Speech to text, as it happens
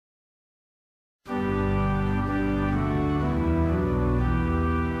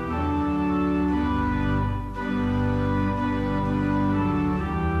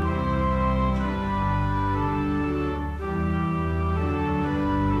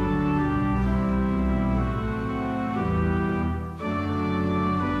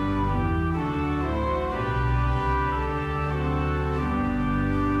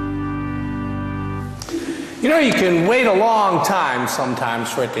know, you can wait a long time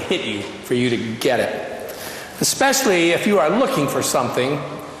sometimes for it to hit you, for you to get it. Especially if you are looking for something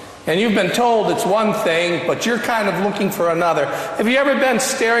and you've been told it's one thing, but you're kind of looking for another. Have you ever been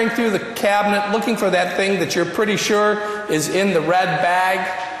staring through the cabinet looking for that thing that you're pretty sure is in the red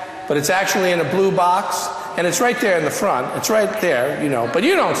bag, but it's actually in a blue box? And it's right there in the front. It's right there, you know, but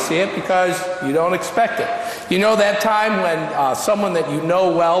you don't see it because you don't expect it. You know that time when someone that you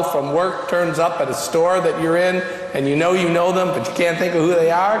know well from work turns up at a store that you're in, and you know them, but you can't think of who they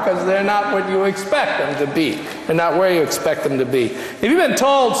are because they're not what you expect them to be. They're not where you expect them to be. If you've been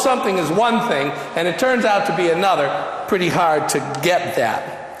told something is one thing and it turns out to be another, pretty hard to get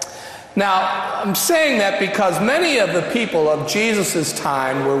that. Now, I'm saying that because many of the people of Jesus'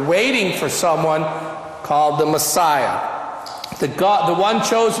 time were waiting for someone called the Messiah, the one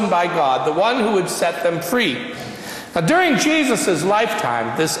chosen by God, the one who would set them free. Now, during Jesus'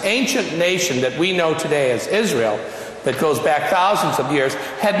 lifetime, this ancient nation that we know today as Israel, that goes back thousands of years,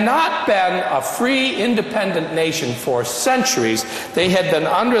 had not been a free, independent nation for centuries. They had been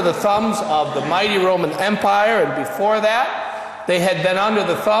under the thumbs of the mighty Roman Empire, and before that, they had been under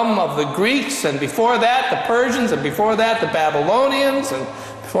the thumb of the Greeks, and before that, the Persians, and before that, the Babylonians, and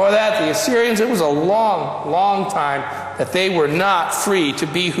before that, the Assyrians. It was a long, long time that they were not free to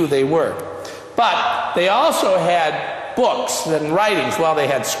be who they were. But they also had books and writings. Well, they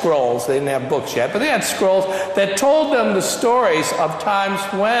had scrolls. They didn't have books yet, but they had scrolls that told them the stories of times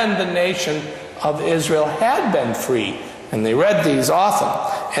when the nation of Israel had been free. And they read these often.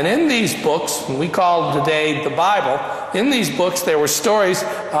 And in these books, we call today the Bible, in these books there were stories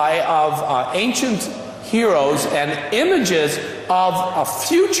of ancient heroes and images of a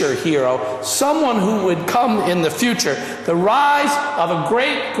future hero, someone who would come in the future, the rise of a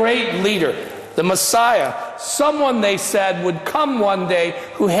great, great leader, the Messiah, someone they said would come one day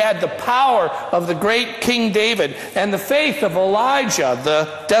who had the power of the great King David and the faith of Elijah,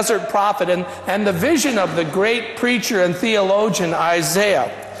 the desert prophet, and the vision of the great preacher and theologian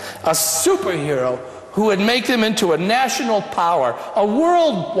Isaiah, a superhero who would make them into a national power, a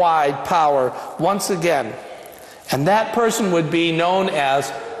worldwide power once again. And that person would be known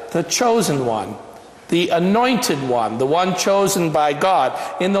as the chosen one, the anointed one, the one chosen by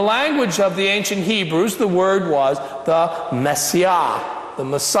God. In the language of the ancient Hebrews, the word was the Messiah, the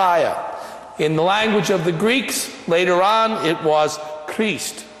Messiah. In the language of the Greeks, later on, it was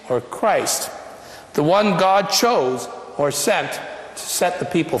Christ, or Christ, the one God chose or sent to set the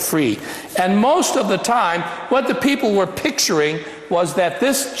people free. And most of the time, what the people were picturing was that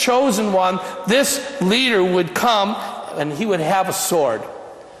this chosen one, this leader would come and he would have a sword.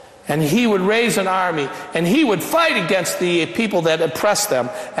 And he would raise an army, and he would fight against the people that oppressed them.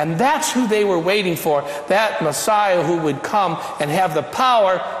 And that's who they were waiting for, that Messiah who would come and have the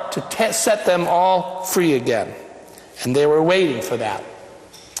power to set them all free again. And they were waiting for that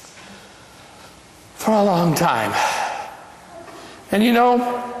for a long time. And you know,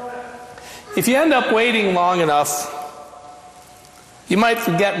 if you end up waiting long enough, you might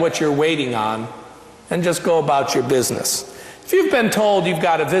forget what you're waiting on and just go about your business. If you've been told you've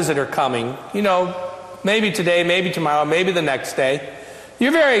got a visitor coming, you know, maybe today, maybe tomorrow, maybe the next day,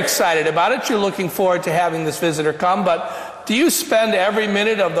 you're very excited about it. You're looking forward to having this visitor come, but do you spend every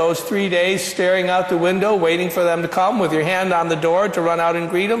minute of those 3 days staring out the window, waiting for them to come with your hand on the door to run out and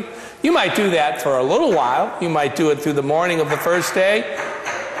greet them? You might do that for a little while. You might do it through the morning of the first day.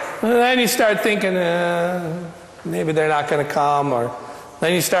 And then you start thinking, maybe they're not going to come, or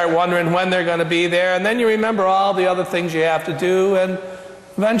then you start wondering when they're going to be there, and then you remember all the other things you have to do, and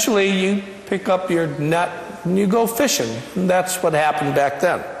eventually you pick up your net and you go fishing. And that's what happened back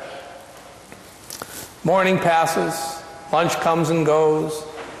then. Morning passes, lunch comes and goes,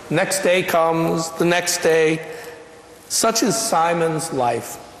 next day comes, the next day. Such is Simon's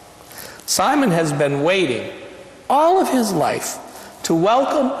life. Simon has been waiting all of his life to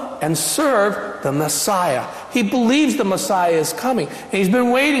welcome and serve the Messiah. He believes the Messiah is coming, and he's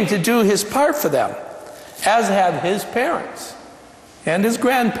been waiting to do his part for them, as have his parents, and his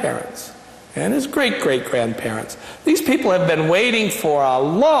grandparents, and his great-great-grandparents. These people have been waiting for a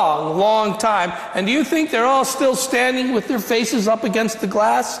long, long time, and do you think they're all still standing with their faces up against the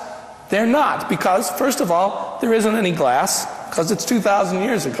glass? They're not, because, first of all, there isn't any glass, because it's 2,000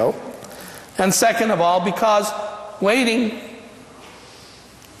 years ago. And second of all, because waiting,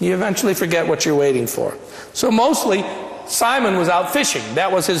 you eventually forget what you're waiting for. So mostly, Simon was out fishing.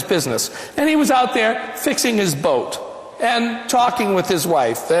 That was his business. And he was out there fixing his boat. and talking with his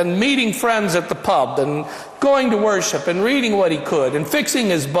wife and meeting friends at the pub and going to worship and reading what he could and fixing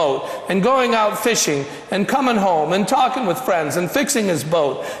his boat and going out fishing and coming home and talking with friends and fixing his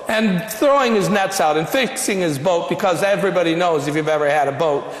boat and throwing his nets out and fixing his boat, because everybody knows if you've ever had a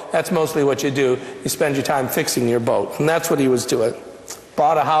boat, that's mostly what you do. You spend your time fixing your boat. And that's what he was doing.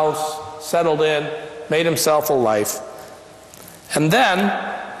 Bought a house, settled in, made himself a life. And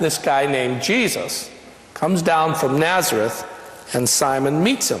then this guy named Jesus comes down from Nazareth, and Simon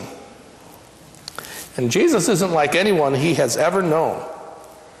meets him. And Jesus isn't like anyone he has ever known.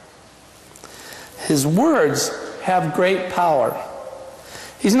 His words have great power.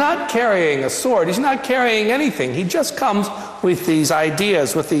 He's not carrying a sword. He's not carrying anything. He just comes with these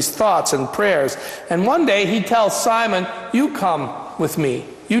ideas, with these thoughts and prayers. And one day he tells Simon, you come with me.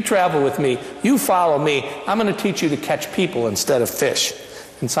 You travel with me. You follow me. I'm going to teach you to catch people instead of fish.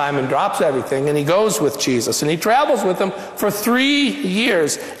 And Simon drops everything and he goes with Jesus. And he travels with him for 3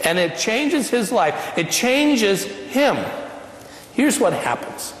 years. And it changes his life. It changes him. Here's what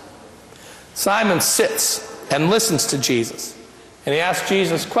happens. Simon sits and listens to Jesus. And he asks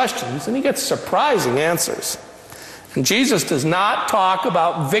Jesus questions, and he gets surprising answers. And Jesus does not talk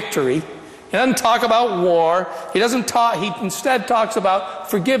about victory. He doesn't talk about war. He instead talks about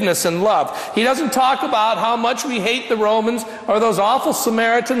forgiveness and love. He doesn't talk about how much we hate the Romans or those awful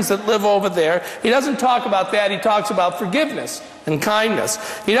Samaritans that live over there. He doesn't talk about that. He talks about forgiveness and kindness.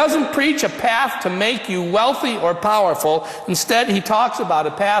 He doesn't preach a path to make you wealthy or powerful. Instead, he talks about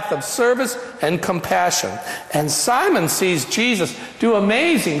a path of service and compassion. And Simon sees Jesus do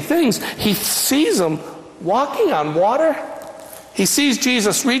amazing things. He sees him walking on water. He sees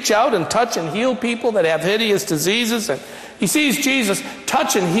Jesus reach out and touch and heal people that have hideous diseases. And he sees Jesus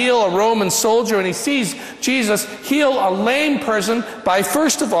touch and heal a Roman soldier. And he sees Jesus heal a lame person by,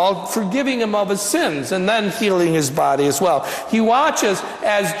 first of all, forgiving him of his sins and then healing his body as well. He watches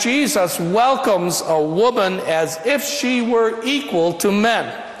as Jesus welcomes a woman as if she were equal to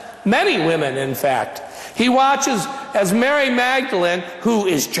men. Many women, in fact. He watches as Mary Magdalene, who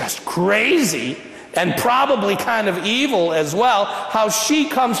is just crazy, and probably kind of evil as well, how she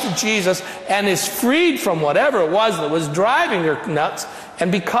comes to Jesus and is freed from whatever it was that was driving her nuts and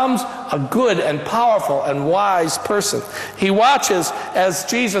becomes a good and powerful and wise person. He watches as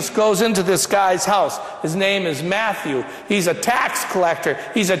Jesus goes into this guy's house. His name is Matthew. He's a tax collector.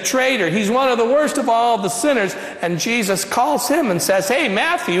 He's a traitor. He's one of the worst of all the sinners. And Jesus calls him and says, hey,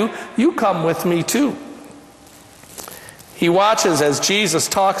 Matthew, you come with me too. He watches as Jesus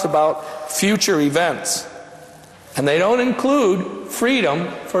talks about future events. And they don't include freedom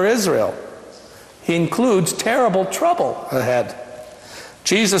for Israel. He includes terrible trouble ahead.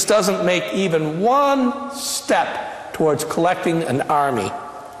 Jesus doesn't make even one step towards collecting an army.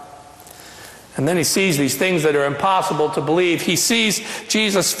 And then he sees these things that are impossible to believe. He sees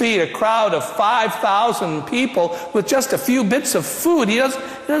Jesus feed a crowd of 5,000 people with just a few bits of food. He doesn't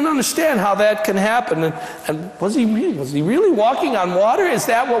understand how that can happen. And was he really walking on water? Is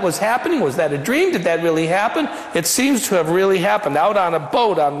that what was happening? Was that a dream? Did that really happen? It seems to have really happened out on a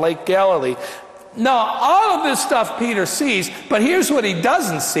boat on Lake Galilee. No, all of this stuff Peter sees, but here's what he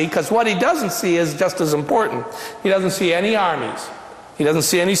doesn't see, because what he doesn't see is just as important. He doesn't see any armies. He doesn't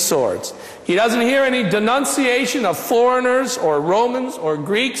see any swords. He doesn't hear any denunciation of foreigners or Romans or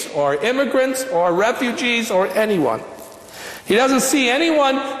Greeks or immigrants or refugees or anyone. He doesn't see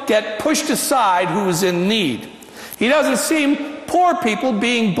anyone get pushed aside who is in need. He doesn't see poor people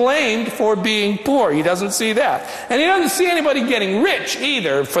being blamed for being poor. He doesn't see that. And he doesn't see anybody getting rich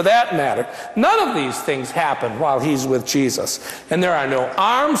either, for that matter. None of these things happen while he's with Jesus. And there are no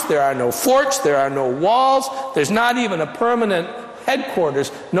arms, there are no forts, there are no walls, there's not even a permanent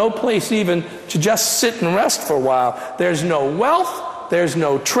headquarters, no place even to just sit and rest for a while. There's no wealth, there's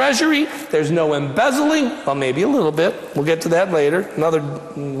no treasury, there's no embezzling. Well, maybe a little bit. We'll get to that later,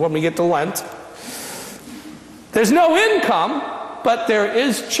 when we get to Lent. There's no income, but there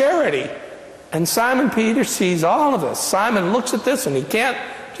is charity. And Simon Peter sees all of this. Simon looks at this and he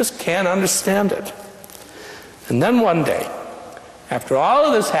just can't understand it. And then one day, after all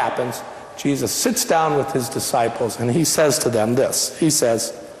of this happens, Jesus sits down with his disciples and he says to them this. He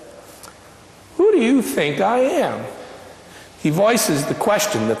says, who do you think I am? He voices the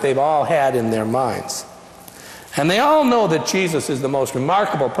question that they've all had in their minds. And they all know that Jesus is the most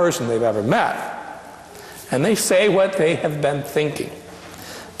remarkable person they've ever met. And they say what they have been thinking.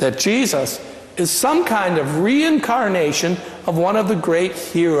 That Jesus is some kind of reincarnation of one of the great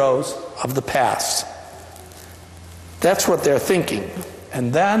heroes of the past. That's what they're thinking.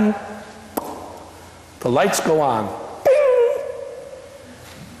 And then the lights go on. Bing!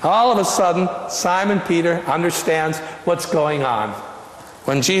 All of a sudden, Simon Peter understands what's going on.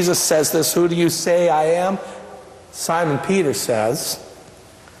 When Jesus says this, "Who do you say I am?" Simon Peter says,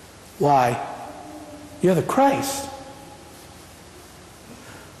 "Why, you're the Christ.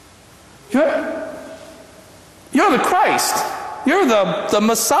 You're the Christ. You're the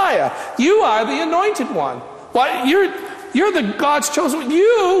Messiah. You are the anointed one. Why, you're the God's chosen one.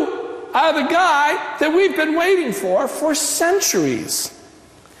 You are the guy that we've been waiting for centuries."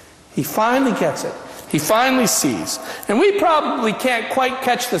 He finally gets it. He finally sees. And we probably can't quite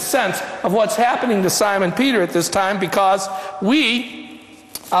catch the sense of what's happening to Simon Peter at this time, because we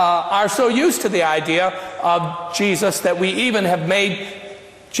are so used to the idea of Jesus that we even have made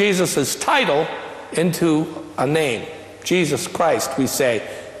Jesus' title into a name. Jesus Christ, we say,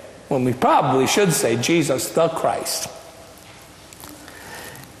 when we probably should say Jesus the Christ.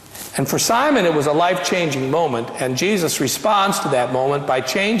 And for Simon, it was a life-changing moment, and Jesus responds to that moment by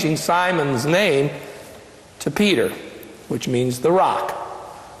changing Simon's name to Peter, which means the rock,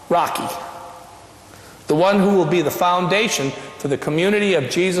 Rocky, the one who will be the foundation for the community of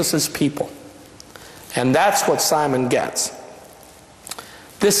Jesus' people. And that's what Simon gets.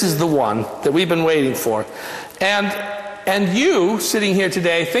 This is the one that we've been waiting for. And you, sitting here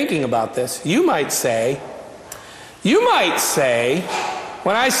today thinking about this, you might say,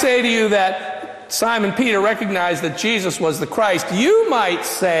 when I say to you that Simon Peter recognized that Jesus was the Christ, you might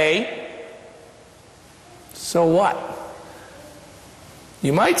say, so what?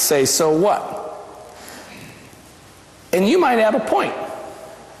 You might say, so what? And you might have a point.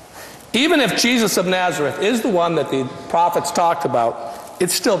 Even if Jesus of Nazareth is the one that the prophets talked about,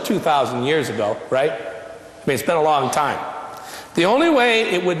 it's still 2,000 years ago, right? I mean, it's been a long time. The only way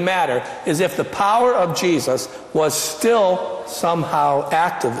it would matter is if the power of Jesus was still somehow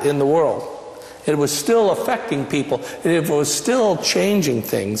active in the world. It was still affecting people. If it was still changing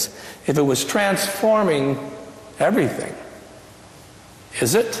things. If it was transforming everything.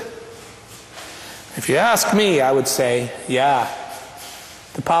 Is it? If you ask me, I would say, yeah,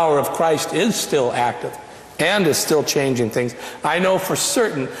 the power of Christ is still active and is still changing things. I know for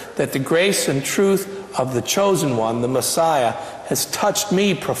certain that the grace and truth of the chosen one, the Messiah, has touched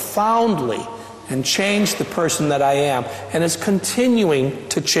me profoundly and changed the person that I am, and is continuing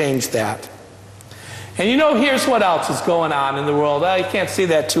to change that. And you know, here's what else is going on in the world. You can't see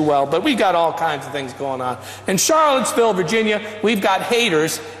that too well, but we got all kinds of things going on. In Charlottesville, Virginia, we've got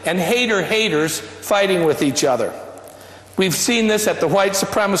haters and haters fighting with each other. We've seen this at the white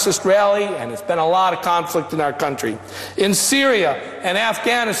supremacist rally, and it's been a lot of conflict in our country. In Syria and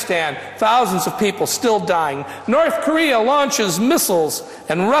Afghanistan, thousands of people still dying. North Korea launches missiles,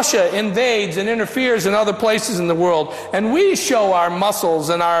 and Russia invades and interferes in other places in the world. And we show our muscles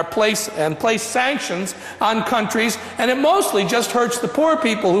and place sanctions on countries, and it mostly just hurts the poor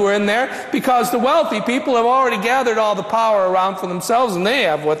people who are in there, because the wealthy people have already gathered all the power around for themselves, and they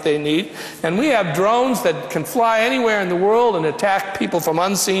have what they need. And we have drones that can fly anywhere in the world and attack people from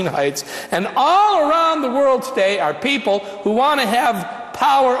unseen heights. And all around the world today are people who want to have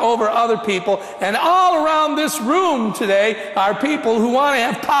power over other people. And all around this room today are people who want to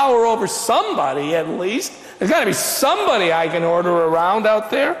have power over somebody, at least. There's got to be somebody I can order around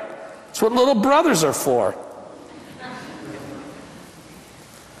out there. That's what little brothers are for.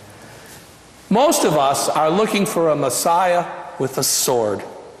 Most of us are looking for a Messiah with a sword.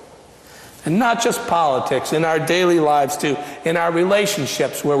 And not just politics, in our daily lives too, in our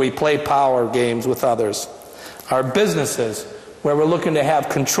relationships where we play power games with others, our businesses where we're looking to have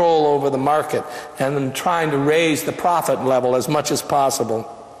control over the market and then trying to raise the profit level as much as possible.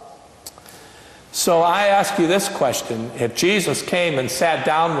 So I ask you this question: if Jesus came and sat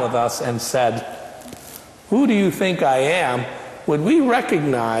down with us and said, "Who do you think I am?" would we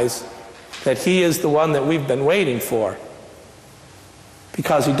recognize that he is the one that we've been waiting for?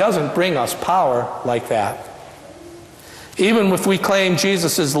 Because he doesn't bring us power like that. Even if we claim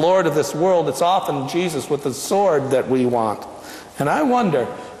Jesus is Lord of this world, it's often Jesus with the sword that we want. And I wonder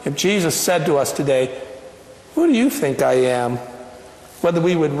if Jesus said to us today, "Who do you think I am?" whether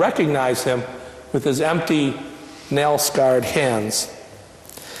we would recognize him with his empty, nail-scarred hands.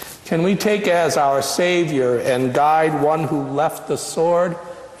 Can we take as our Savior and guide one who left the sword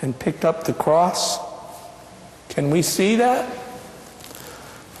and picked up the cross? Can we see that?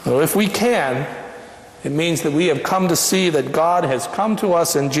 Well, if we can, it means that we have come to see that God has come to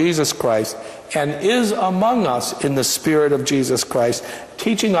us in Jesus Christ and is among us in the Spirit of Jesus Christ,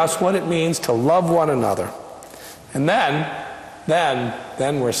 teaching us what it means to love one another. And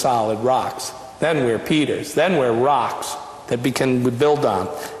then we're solid rocks. Then we're Peters. Then we're rocks that we can build on.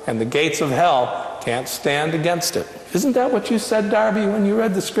 And the gates of hell can't stand against it. Isn't that what you said, Darby, when you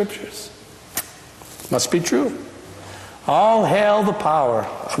read the scriptures? Must be true. All hail the power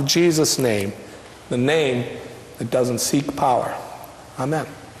of Jesus' name, the name that doesn't seek power. Amen.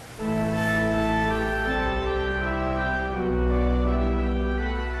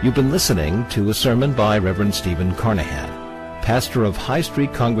 You've been listening to a sermon by Reverend Stephen Carnahan, pastor of High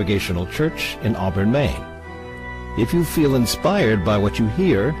Street Congregational Church in Auburn, Maine. If you feel inspired by what you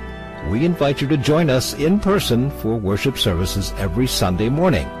hear, we invite you to join us in person for worship services every Sunday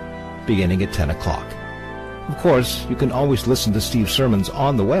morning, beginning at 10 o'clock. Of course, you can always listen to Steve's sermons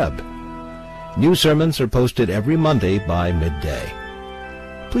on the web. New sermons are posted every Monday by midday.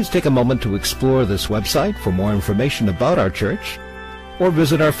 Please take a moment to explore this website for more information about our church, or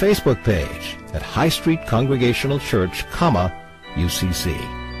visit our Facebook page at High Street Congregational Church,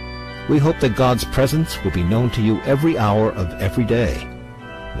 UCC. We hope that God's presence will be known to you every hour of every day,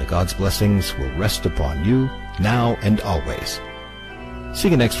 and that God's blessings will rest upon you now and always. See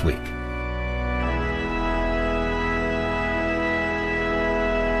you next week.